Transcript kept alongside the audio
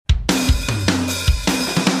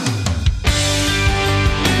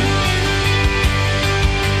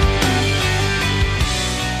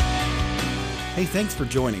thanks for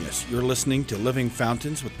joining us. You're listening to Living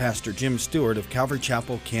Fountains with Pastor Jim Stewart of Calvary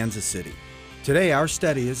Chapel, Kansas City. Today, our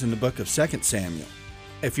study is in the book of 2 Samuel.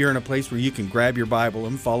 If you're in a place where you can grab your Bible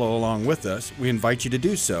and follow along with us, we invite you to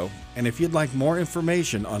do so. And if you'd like more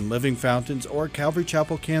information on Living Fountains or Calvary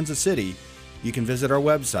Chapel, Kansas City, you can visit our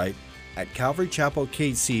website at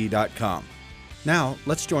calvarychapelkc.com. Now,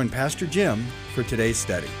 let's join Pastor Jim for today's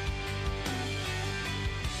study.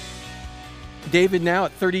 David now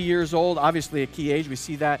at 30 years old, obviously a key age. We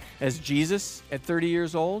see that as Jesus at 30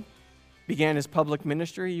 years old began his public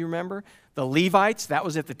ministry, you remember? The Levites, that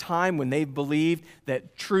was at the time when they believed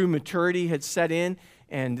that true maturity had set in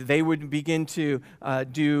and they would begin to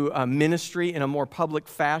do ministry in a more public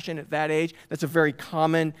fashion at that age. That's a very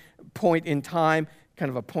common point in time, kind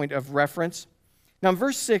of a point of reference. Now in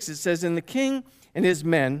verse 6 it says, "And the king and his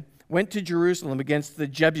men went to Jerusalem against the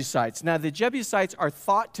Jebusites." Now, the Jebusites are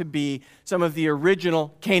thought to be some of the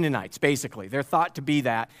original Canaanites, basically. They're thought to be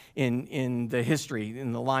that in the history,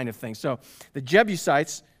 in the line of things. So the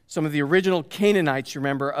Jebusites, some of the original Canaanites,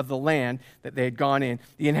 remember, of the land that they had gone in,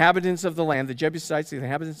 the inhabitants of the land, the Jebusites, the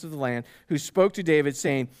inhabitants of the land, who spoke to David,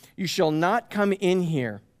 saying, "You shall not come in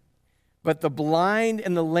here, but the blind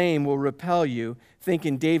and the lame will repel you,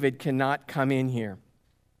 thinking David cannot come in here."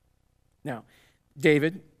 Now,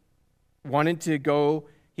 David wanted to go,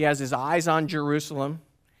 he has his eyes on Jerusalem,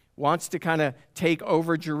 wants to kind of take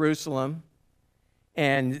over Jerusalem,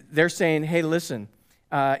 and they're saying, hey, listen,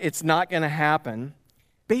 it's not going to happen.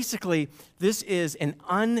 Basically, this is an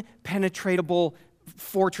unpenetratable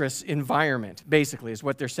fortress environment, basically, is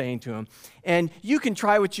what they're saying to him. And you can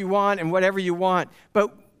try what you want and whatever you want,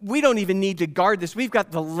 but we don't even need to guard this. We've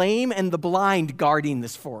got the lame and the blind guarding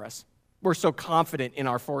this for us. We're so confident in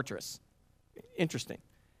our fortress. Interesting.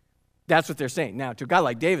 That's what they're saying. Now, to a guy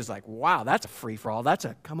like David, it's like, wow, that's a free-for-all. That's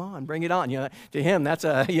a, come on, bring it on. You know, to him, that's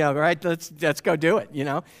a, right, let's go do it,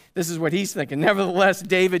 This is what he's thinking. Nevertheless,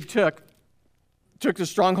 David took the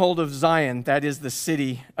stronghold of Zion, that is the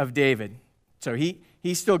city of David. So he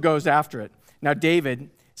still goes after it. Now, David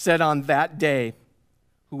said on that day,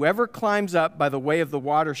 "Whoever climbs up by the way of the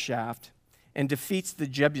water shaft and defeats the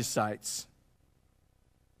Jebusites,"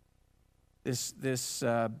 this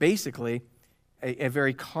basically a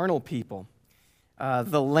very carnal people,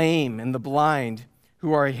 "the lame and the blind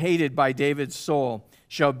who are hated by David's soul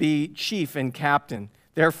shall be chief and captain.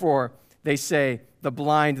 Therefore, they say, the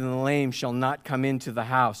blind and the lame shall not come into the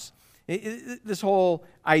house." This whole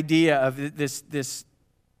idea of this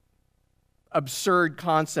absurd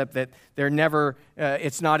concept that they're never,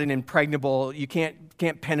 it's not an impregnable, you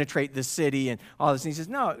can't penetrate the city and all this. And he says,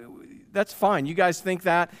 no, that's fine. You guys think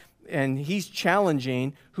that? And he's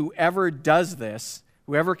challenging whoever does this,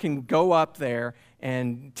 whoever can go up there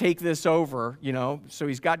and take this over, so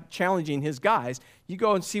he's got challenging his guys. You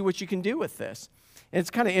go and see what you can do with this. And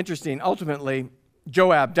it's kind of interesting. Ultimately,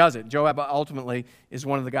 Joab does it. Joab ultimately is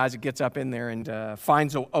one of the guys that gets up in there and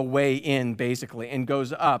finds a way in, basically, and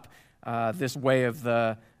goes up this way of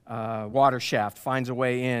the water shaft, finds a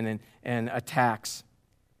way in and attacks.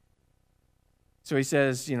 So he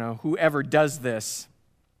says, whoever does this,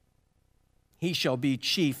 he shall be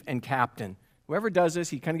chief and captain. Whoever does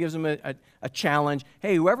this, he kind of gives them a challenge.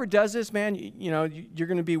 Hey, whoever does this, man, you're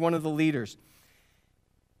going to be one of the leaders.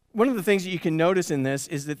 One of the things that you can notice in this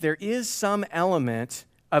is that there is some element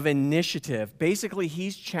of initiative. Basically,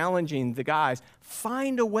 he's challenging the guys,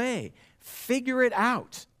 find a way, figure it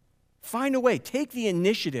out. Find a way, take the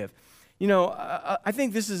initiative. I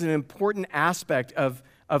think this is an important aspect of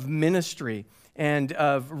ministry and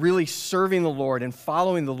of really serving the Lord and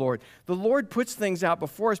following the Lord. The Lord puts things out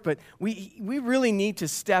before us, but we really need to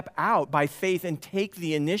step out by faith and take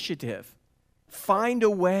the initiative. Find a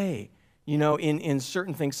way, in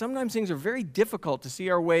certain things. Sometimes things are very difficult to see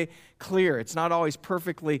our way clear. It's not always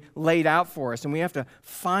perfectly laid out for us, and we have to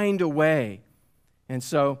find a way. And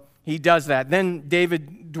so he does that. Then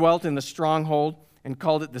David dwelt in the stronghold and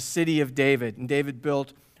called it the city of David. And David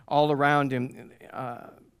built all around him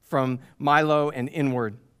from Milo and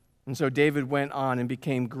inward. And so David went on and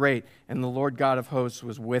became great, and the Lord God of hosts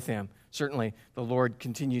was with him. Certainly, the Lord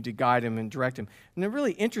continued to guide him and direct him. And it's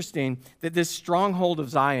really interesting that this stronghold of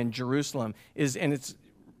Zion, Jerusalem, it's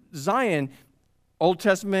Zion, Old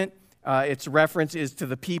Testament, its reference is to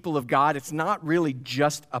the people of God. It's not really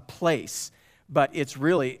just a place, but it's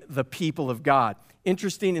really the people of God.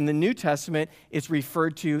 Interesting, in the New Testament, it's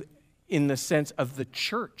referred to in the sense of the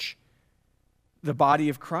church, the body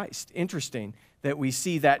of Christ. Interesting that we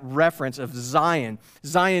see that reference of Zion.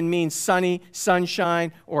 Zion means sunny,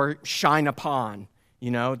 sunshine, or shine upon.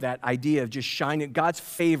 That idea of just shining, God's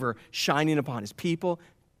favor shining upon his people,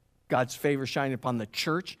 God's favor shining upon the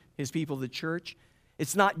church, his people, the church.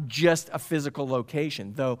 It's not just a physical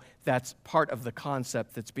location, though that's part of the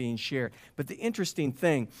concept that's being shared. But the interesting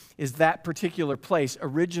thing is that particular place,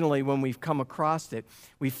 originally when we've come across it,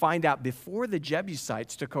 we find out before the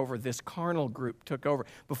Jebusites took over, this carnal group took over,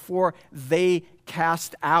 before they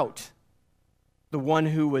cast out the one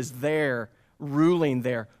who was there, ruling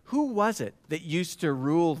there. Who was it that used to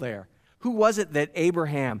rule there? Who was it that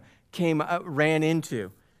Abraham ran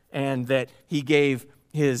into and that he gave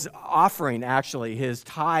his offering, actually, his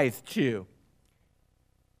tithe to?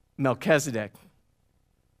 Melchizedek,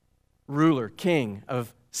 ruler, king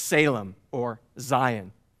of Salem or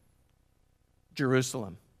Zion,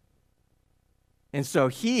 Jerusalem. And so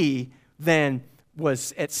he then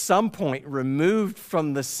was at some point removed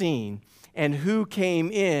from the scene, and who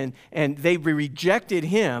came in, and they rejected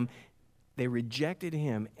him. They rejected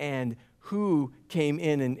him, and who came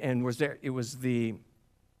in and was there? It was the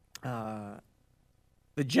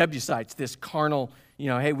Jebusites, this carnal,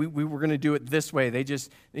 hey, we were going to do it this way. They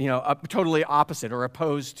just, totally opposite or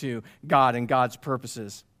opposed to God and God's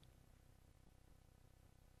purposes.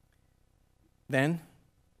 Then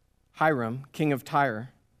Hiram, king of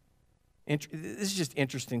Tyre. This is just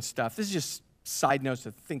interesting stuff. This is just side notes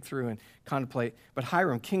to think through and contemplate. But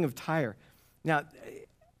Hiram, king of Tyre. Now,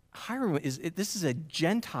 Hiram this is a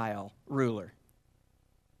Gentile ruler.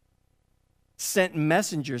 Sent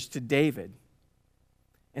messengers to David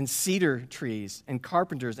and cedar trees and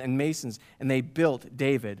carpenters and masons, and they built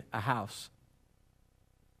David a house.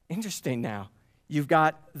 Interesting now. You've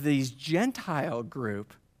got these Gentile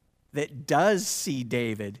group that does see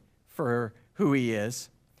David for who he is,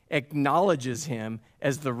 acknowledges him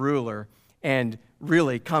as the ruler, and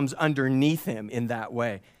really comes underneath him in that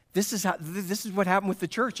way. This is what happened with the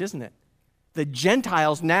church, isn't it? The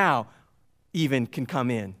Gentiles now even can come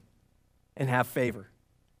in and have favor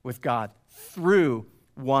with God through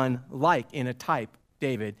one like, in a type,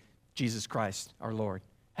 David, Jesus Christ, our Lord.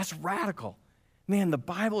 That's radical. Man, the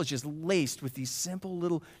Bible is just laced with these simple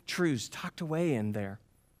little truths tucked away in there.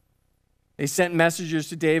 They sent messengers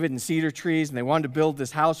to David and cedar trees, and they wanted to build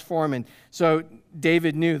this house for him. And so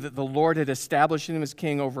David knew that the Lord had established him as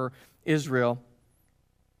king over Israel,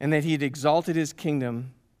 and that he had exalted his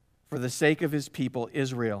kingdom for the sake of his people,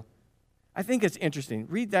 Israel. I think it's interesting.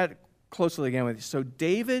 Read that closely again with you. So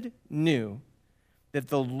David knew that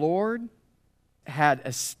the Lord had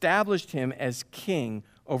established him as king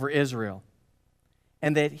over Israel,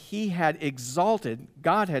 and that he had exalted,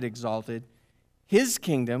 God had exalted his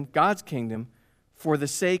kingdom, God's kingdom, for the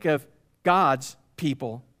sake of God's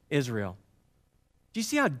people, Israel. Do you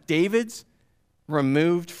see how David's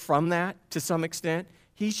removed from that to some extent?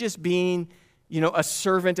 He's just being, a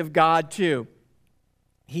servant of God too.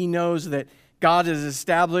 He knows that God has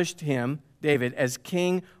established him, David, as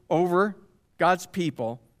king over God's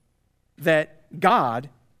people, that God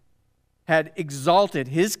had exalted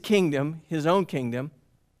his kingdom, his own kingdom,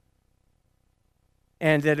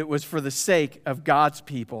 and that it was for the sake of God's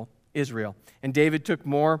people, Israel. And David took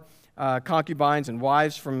more concubines and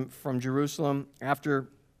wives from Jerusalem after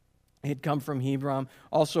he had come from Hebron.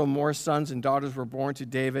 Also, more sons and daughters were born to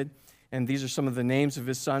David. And these are some of the names of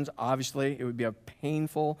his sons. Obviously, it would be a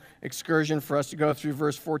painful excursion for us to go through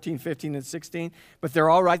verse 14, 15, and 16. But they're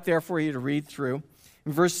all right there for you to read through.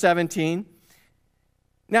 In verse 17,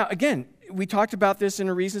 now, again, we talked about this in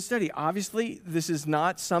a recent study. Obviously, this is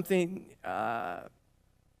not something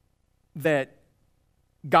that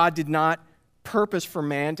God did not purpose for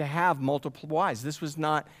man to have multiple wives. This was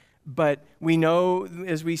not, but we know,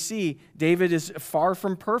 as we see, David is far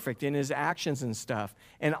from perfect in his actions and stuff.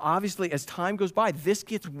 And obviously, as time goes by, this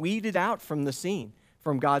gets weeded out from the scene,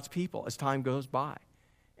 from God's people, as time goes by.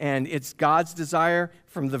 And it's God's desire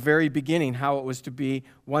from the very beginning how it was to be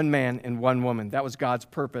one man and one woman. That was God's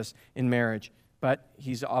purpose in marriage. But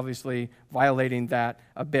he's obviously violating that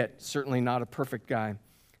a bit, certainly not a perfect guy.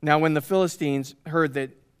 Now, when the Philistines heard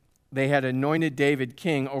that they had anointed David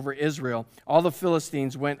king over Israel, all the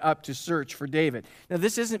Philistines went up to search for David. Now,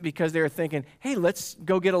 this isn't because they were thinking, hey, let's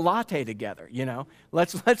go get a latte together,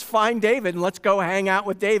 Let's find David and let's go hang out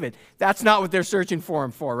with David. That's not what they're searching for him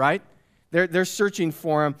for, right? They're searching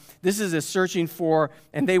for him. This is a searching for,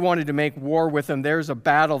 and they wanted to make war with him. There's a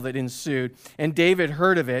battle that ensued. And David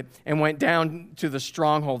heard of it and went down to the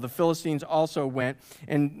stronghold. The Philistines also went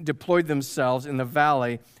and deployed themselves in the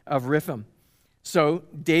valley of Rephaim. So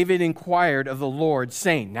David inquired of the Lord,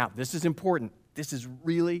 saying, now this is important. This is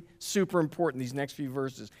really super important, these next few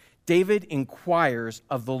verses. David inquires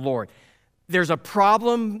of the Lord. There's a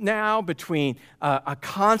problem now between a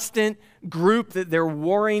constant group that they're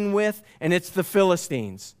warring with, and it's the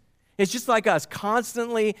Philistines. It's just like us.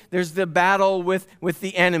 Constantly, there's the battle with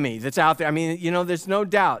the enemy that's out there. I mean, there's no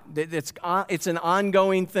doubt that it's an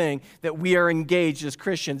ongoing thing that we are engaged as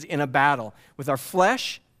Christians in a battle with our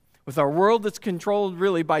flesh, with our world that's controlled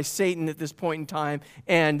really by Satan at this point in time,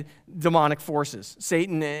 and demonic forces.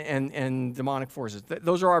 Satan and demonic forces.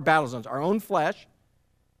 Those are our battle zones. Our own flesh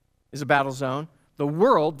is a battle zone. The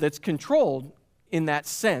world that's controlled in that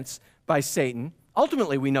sense by Satan.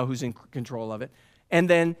 Ultimately, we know who's in control of it. And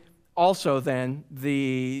then also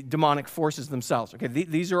the demonic forces themselves. Okay,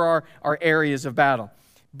 these are our areas of battle.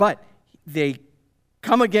 But they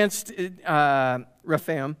come against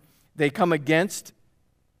Rephaim. They come against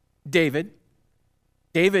David.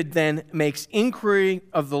 David then makes inquiry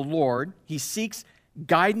of the Lord. He seeks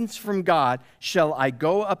guidance from God. Shall I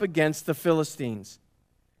go up against the Philistines?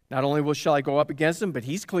 Not only shall I go up against them, but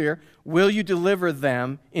he's clear, will you deliver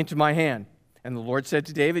them into my hand? And the Lord said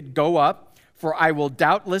to David, go up, for I will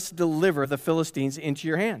doubtless deliver the Philistines into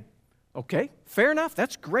your hand. Okay, fair enough.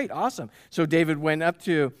 That's great. Awesome. So David went up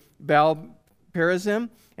to Baal-perazim,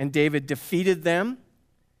 and David defeated them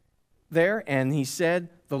there, and he said,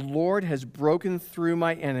 the Lord has broken through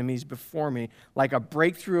my enemies before me like a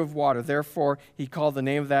breakthrough of water. Therefore, he called the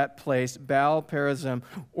name of that place Baal-perazim,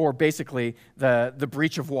 or basically the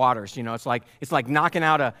breach of waters. It's like knocking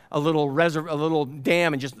out a little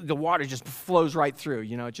dam, and just the water just flows right through.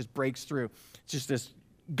 It just breaks through. It's just this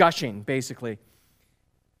gushing, basically.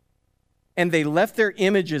 And they left their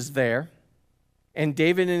images there, and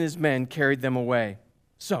David and his men carried them away.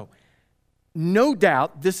 So, no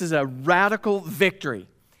doubt, this is a radical victory.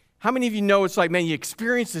 How many of you know it's like, man, you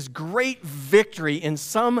experience this great victory in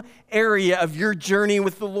some area of your journey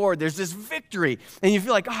with the Lord. There's this victory, and you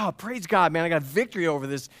feel like, oh, praise God, man, I got victory over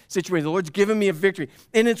this situation. The Lord's given me a victory,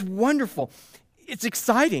 and it's wonderful. It's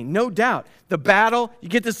exciting, no doubt. The battle, you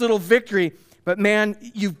get this little victory, but man,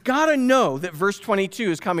 you've got to know that verse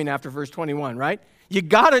 22 is coming after verse 21, right? You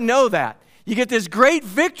got to know that. You get this great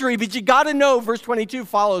victory, but you got to know verse 22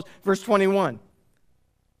 follows verse 21.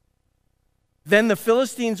 Then the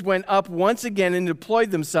Philistines went up once again and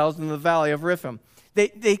deployed themselves in the valley of Rephaim.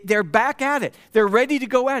 They're back at it. They're ready to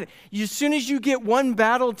go at it. As soon as you get one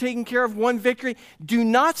battle taken care of, one victory, do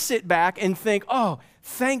not sit back and think, oh,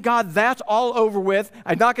 thank God that's all over with.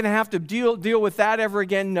 I'm not going to have to deal with that ever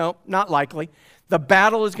again. No, not likely. The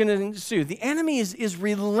battle is going to ensue. The enemy is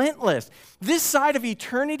relentless. This side of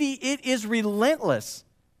eternity, it is relentless.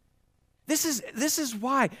 This is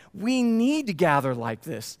why we need to gather like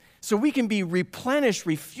this, so we can be replenished,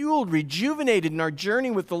 refueled, rejuvenated in our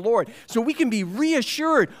journey with the Lord, so we can be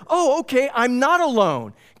reassured, oh, okay, I'm not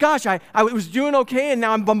alone. Gosh, I was doing okay, and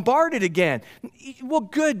now I'm bombarded again. Well,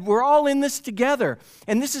 good, we're all in this together,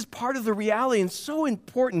 and this is part of the reality and so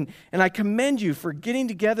important, and I commend you for getting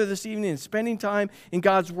together this evening and spending time in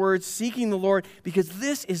God's Word, seeking the Lord, because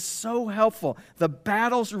this is so helpful. The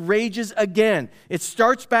battle rages again. It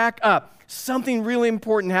starts back up. Something really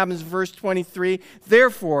important happens in verse 23.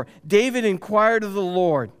 Therefore, David inquired of the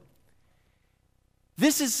Lord.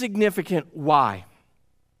 This is significant. Why?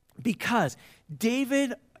 Because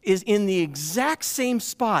David is in the exact same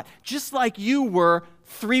spot, just like you were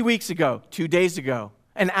 3 weeks ago, 2 days ago,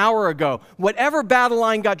 an hour ago, whatever battle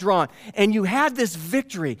line got drawn, and you had this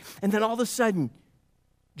victory, and then all of a sudden,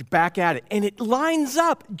 you're back at it. And it lines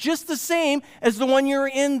up just the same as the one you were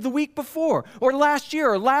in the week before, or last year,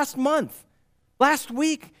 or last month, last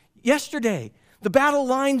week, yesterday. The battle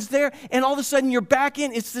line's there, and all of a sudden you're back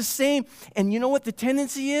in. It's the same. And you know what the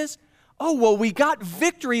tendency is? Oh, well, we got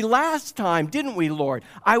victory last time, didn't we, Lord?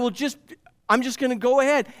 I'm just going to go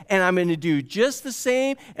ahead, and I'm going to do just the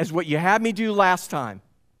same as what you had me do last time.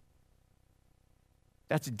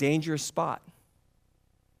 That's a dangerous spot.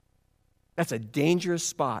 That's a dangerous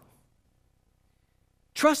spot.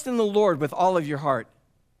 Trust in the Lord with all of your heart.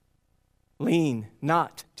 Lean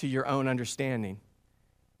not to your own understanding.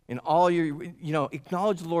 In all your,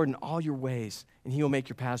 acknowledge the Lord in all your ways, and He will make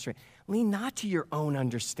your paths straight. Lean not to your own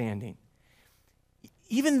understanding.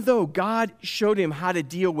 Even though God showed him how to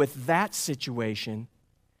deal with that situation,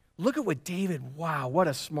 look at what David, wow, what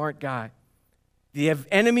a smart guy. The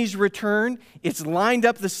enemies returned. It's lined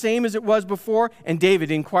up the same as it was before. And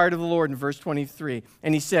David inquired of the Lord in verse 23.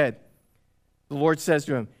 And he said, the Lord says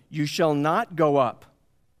to him, you shall not go up.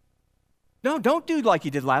 No, don't do like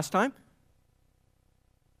you did last time.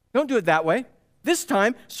 Don't do it that way. This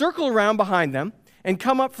time, circle around behind them and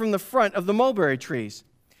come up from the front of the mulberry trees.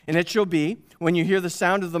 And it shall be, when you hear the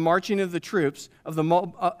sound of the marching of the troops, of the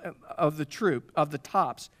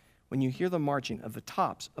tops, when you hear the marching of the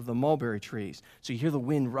tops of the mulberry trees, so you hear the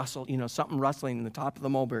wind rustle, something rustling in the top of the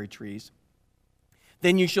mulberry trees,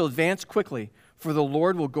 Then you shall advance quickly, for the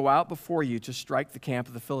Lord will go out before you to strike the camp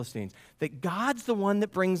of the Philistines. That God's the one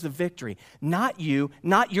that brings the victory, not you,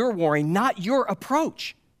 not your warring, not your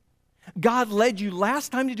approach. God led you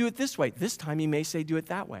last time to do it this way. This time he may say do it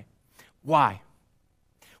that way. Why?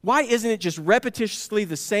 Why isn't it just repetitiously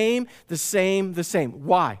the same, the same, the same?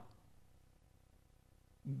 Why?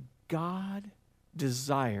 God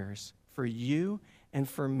desires for you and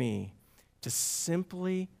for me to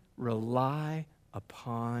simply rely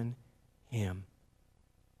upon him.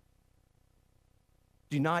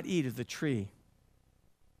 Do not eat of the tree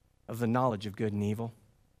of the knowledge of good and evil.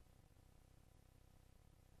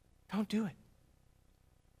 Don't do it.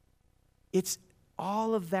 It's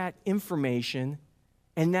all of that information,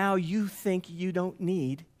 and now you think you don't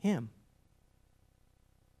need him.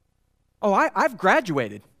 Oh, I've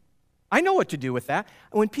graduated. I know what to do with that.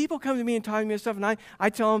 When people come to me and talk to me and stuff, and I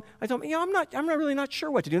tell them, I'm not really not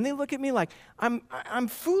sure what to do. And they look at me like I'm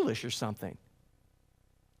foolish or something.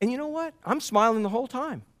 And you know what? I'm smiling the whole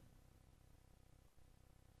time.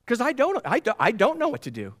 Because I don't know what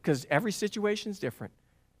to do, because every situation is different.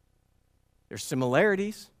 There's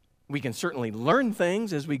similarities. We can certainly learn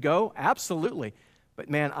things as we go, absolutely. But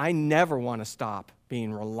man, I never want to stop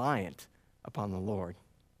being reliant upon the Lord.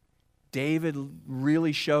 David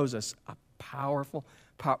really shows us a powerful,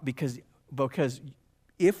 because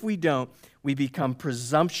if we don't, we become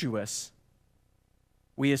presumptuous.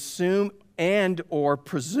 We assume and or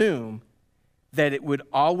presume that it would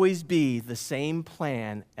always be the same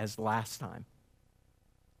plan as last time.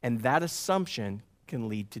 And that assumption can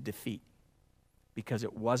lead to defeat, because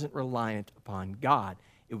it wasn't reliant upon God.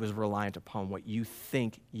 It was reliant upon what you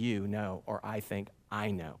think you know, or I think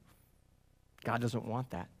I know. God doesn't want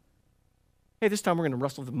that. Hey, this time we're going to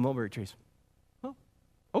rustle the mulberry trees. Oh,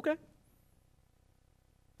 okay.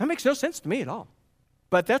 That makes no sense to me at all.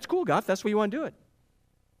 But that's cool, God, if that's the way you want to do it.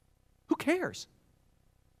 Who cares?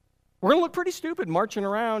 We're going to look pretty stupid marching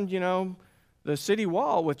around, the city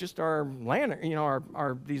wall with just our lantern,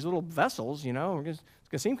 our these little vessels, It's going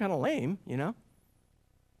to seem kind of lame,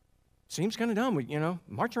 Seems kind of dumb. We,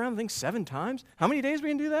 march around the thing 7 times. How many days we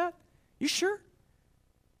can do that? You sure?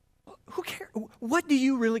 Who cares? What do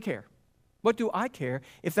you really care? What do I care?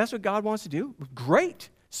 If that's what God wants to do, great.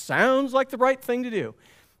 Sounds like the right thing to do.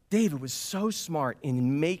 David was so smart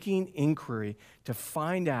in making inquiry to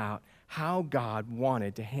find out how God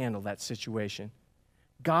wanted to handle that situation.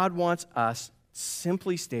 God wants us,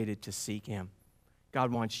 simply stated, to seek him.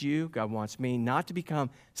 God wants you, God wants me, not to become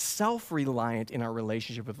self-reliant in our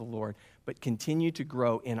relationship with the Lord, but continue to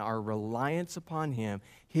grow in our reliance upon him,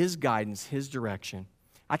 his guidance, his direction.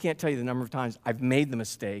 I can't tell you the number of times I've made the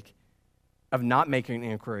mistake of not making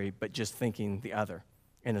an inquiry, but just thinking the other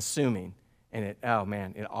and assuming. And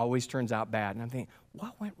it always turns out bad. And I'm thinking,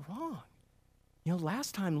 what went wrong?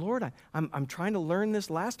 Last time, Lord, I'm trying to learn this.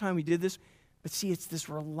 Last time we did this. But see, it's this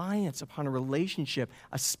reliance upon a relationship,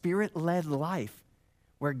 a spirit-led life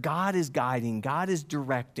where God is guiding, God is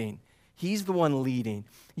directing. He's the one leading.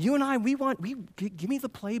 You and I, give me the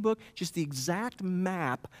playbook, just the exact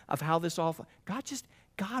map of how this all,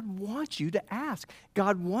 God wants you to ask.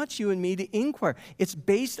 God wants you and me to inquire. It's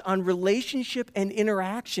based on relationship and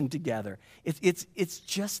interaction together. It's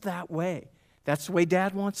just that way. That's the way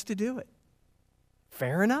Dad wants to do it.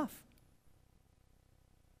 Fair enough.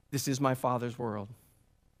 This is my Father's world.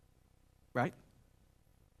 Right?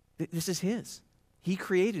 This is his. He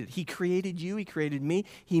created it. He created you. He created me.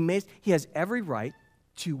 He has every right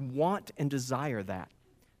to want and desire that.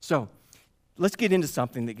 So, let's get into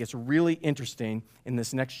something that gets really interesting in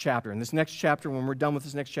this next chapter. In this next chapter, when we're done with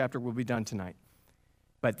this next chapter, we'll be done tonight.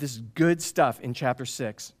 But this is good stuff in chapter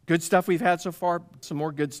 6. Good stuff we've had so far, some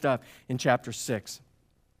more good stuff in chapter 6.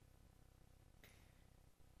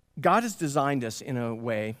 God has designed us in a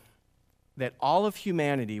way that all of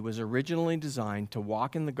humanity was originally designed to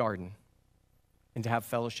walk in the garden and to have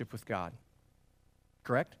fellowship with God.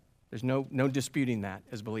 Correct? There's no disputing that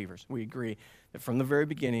as believers. We agree that from the very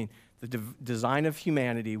beginning, the design of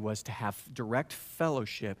humanity was to have direct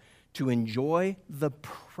fellowship, to enjoy the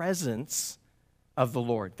presence of the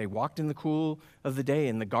Lord. They walked in the cool of the day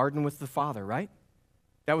in the garden with the Father, right?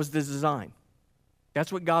 That was the design.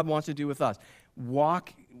 That's what God wants to do with us.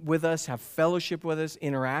 Walk with us, have fellowship with us,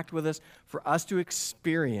 interact with us, for us to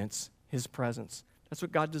experience his presence. That's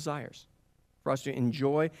what God desires, for us to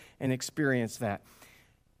enjoy and experience that.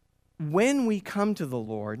 When we come to the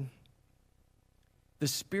Lord, the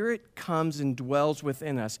Spirit comes and dwells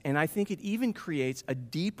within us, and I think it even creates a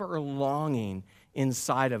deeper longing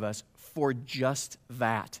inside of us for just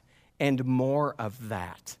that and more of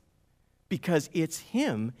that, because it's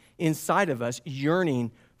him inside of us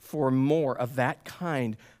yearning for more of that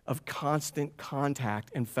kind of constant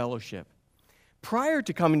contact and fellowship. Prior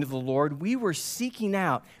to coming to the Lord, we were seeking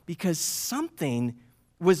out because something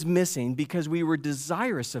was missing, because we were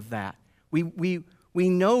desirous of that. We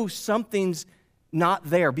know something's not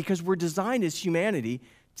there because we're designed as humanity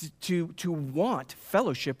to want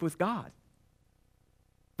fellowship with God.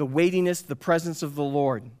 The weightiness, the presence of the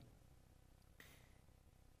Lord.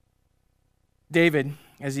 David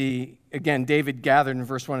gathered in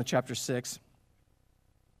verse 1 of chapter 6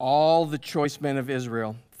 all the choice men of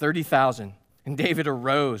Israel, 30,000. And David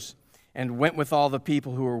arose and went with all the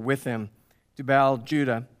people who were with him to Baal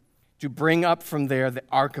Judah to bring up from there the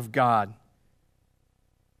ark of God,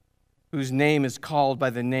 whose name is called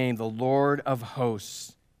by the name the Lord of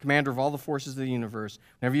hosts, commander of all the forces of the universe.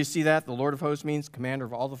 Whenever you see that, the Lord of hosts means commander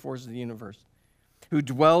of all the forces of the universe, who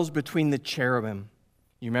dwells between the cherubim.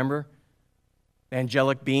 You remember? The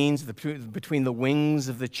angelic beings between the wings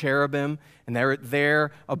of the cherubim, and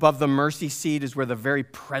there above the mercy seat is where the very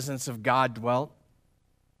presence of God dwelt.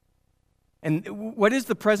 And what is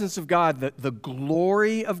the presence of God? The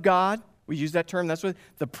glory of God. We use that term. That's what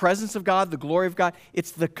the presence of God, the glory of God.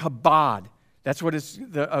 It's the kabod. That's what is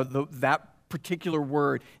that particular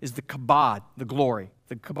word is the kabod, the glory,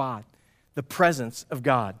 the kabod, the presence of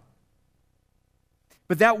God.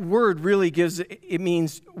 But that word really it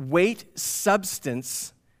means weight,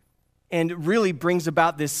 substance, and really brings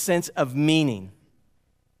about this sense of meaning.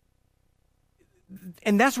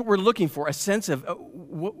 And that's what we're looking for, a sense of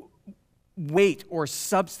weight or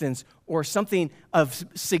substance or something of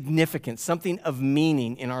significance, something of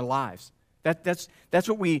meaning in our lives. That's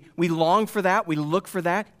what we long for that. We look for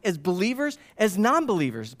that as believers, as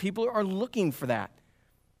non-believers. People are looking for that.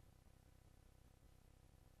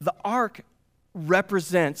 The ark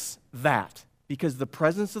represents that because the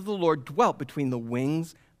presence of the Lord dwelt between the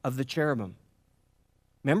wings of the cherubim.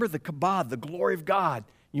 Remember the kabod, the glory of God.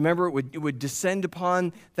 You remember it would descend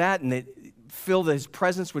upon that, and His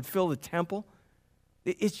presence would fill the temple.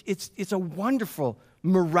 It's a wonderful,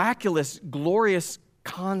 miraculous, glorious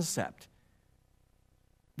concept.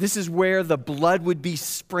 This is where the blood would be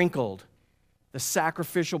sprinkled. The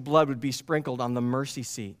sacrificial blood would be sprinkled on the mercy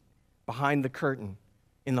seat behind the curtain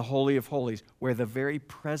in the Holy of Holies, where the very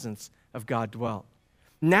presence of God dwelt.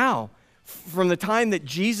 Now, from the time that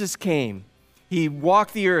Jesus came, He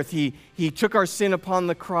walked the earth, He took our sin upon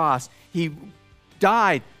the cross, He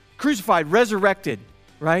died, crucified, resurrected,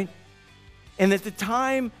 right? And at the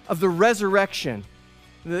time of the resurrection,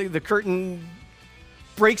 the curtain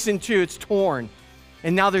breaks in two, it's torn.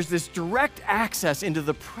 And now there's this direct access into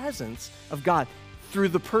the presence of God through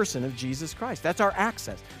the person of Jesus Christ. That's our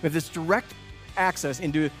access. We have this direct access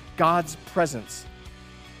into God's presence.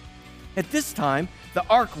 At this time, the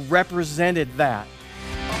ark represented that.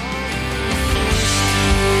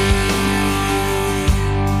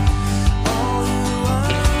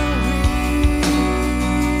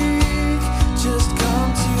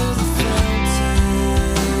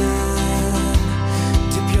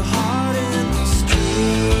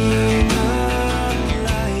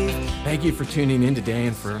 Thank you for tuning in today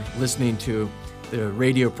and for listening to the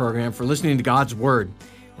radio program, for listening to God's Word.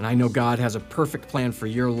 And I know God has a perfect plan for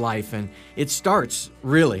your life, and it starts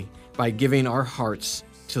really by giving our hearts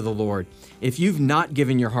to the Lord. If you've not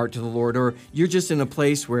given your heart to the Lord, or you're just in a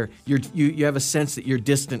place where you have a sense that you're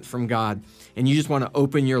distant from God, and you just want to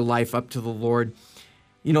open your life up to the Lord,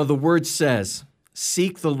 you know, the Word says,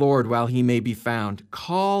 seek the Lord while He may be found.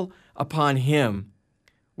 Call upon Him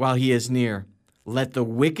while He is near. Let the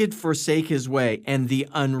wicked forsake his way, and the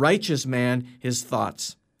unrighteous man his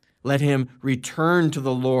thoughts. Let him return to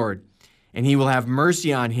the Lord, and He will have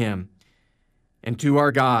mercy on him, and to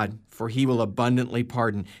our God, for He will abundantly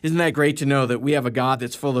pardon. Isn't that great to know that we have a God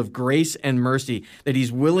that's full of grace and mercy, that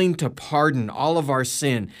He's willing to pardon all of our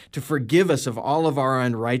sin, to forgive us of all of our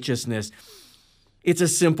unrighteousness? It's a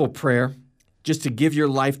simple prayer, just to give your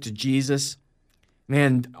life to Jesus.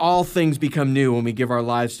 Man, all things become new when we give our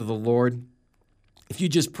lives to the Lord. If you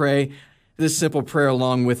just pray this simple prayer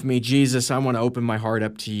along with me, Jesus, I want to open my heart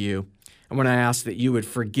up to You. I want to ask that You would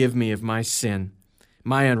forgive me of my sin,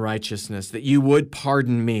 my unrighteousness, that You would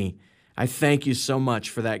pardon me. I thank You so much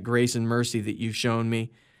for that grace and mercy that You've shown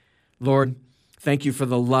me. Lord, thank You for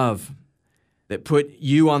the love that put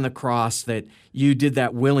You on the cross, that You did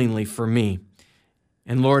that willingly for me.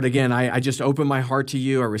 And Lord, again, I just open my heart to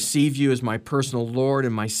You. I receive You as my personal Lord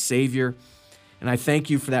and my Savior. And I thank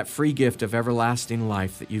You for that free gift of everlasting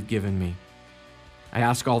life that You've given me. I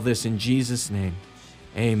ask all this in Jesus' name.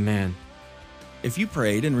 Amen. If you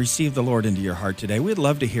prayed and received the Lord into your heart today, we'd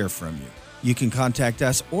love to hear from you. You can contact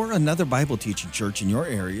us or another Bible teaching church in your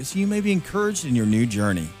area so you may be encouraged in your new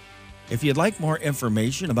journey. If you'd like more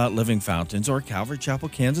information about Living Fountains or Calvary Chapel,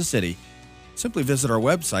 Kansas City, simply visit our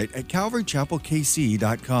website at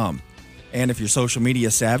calvarychapelkc.com. And if you're social media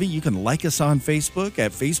savvy, you can like us on Facebook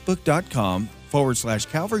at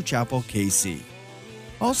facebook.com/Calvary Chapel KC.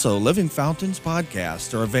 Also, Living Fountains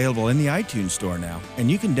podcasts are available in the iTunes Store now,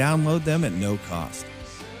 and you can download them at no cost.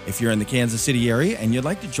 If you're in the Kansas City area and you'd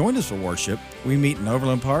like to join us for worship, we meet in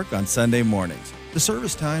Overland Park on Sunday mornings. The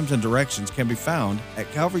service times and directions can be found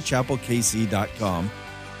at calvarychapelkc.com,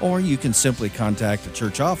 or you can simply contact the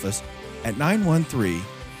church office at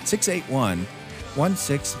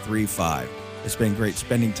 913-681-1635. It's been great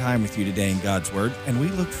spending time with you today in God's Word, and we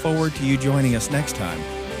look forward to you joining us next time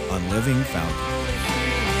on Living Fountains.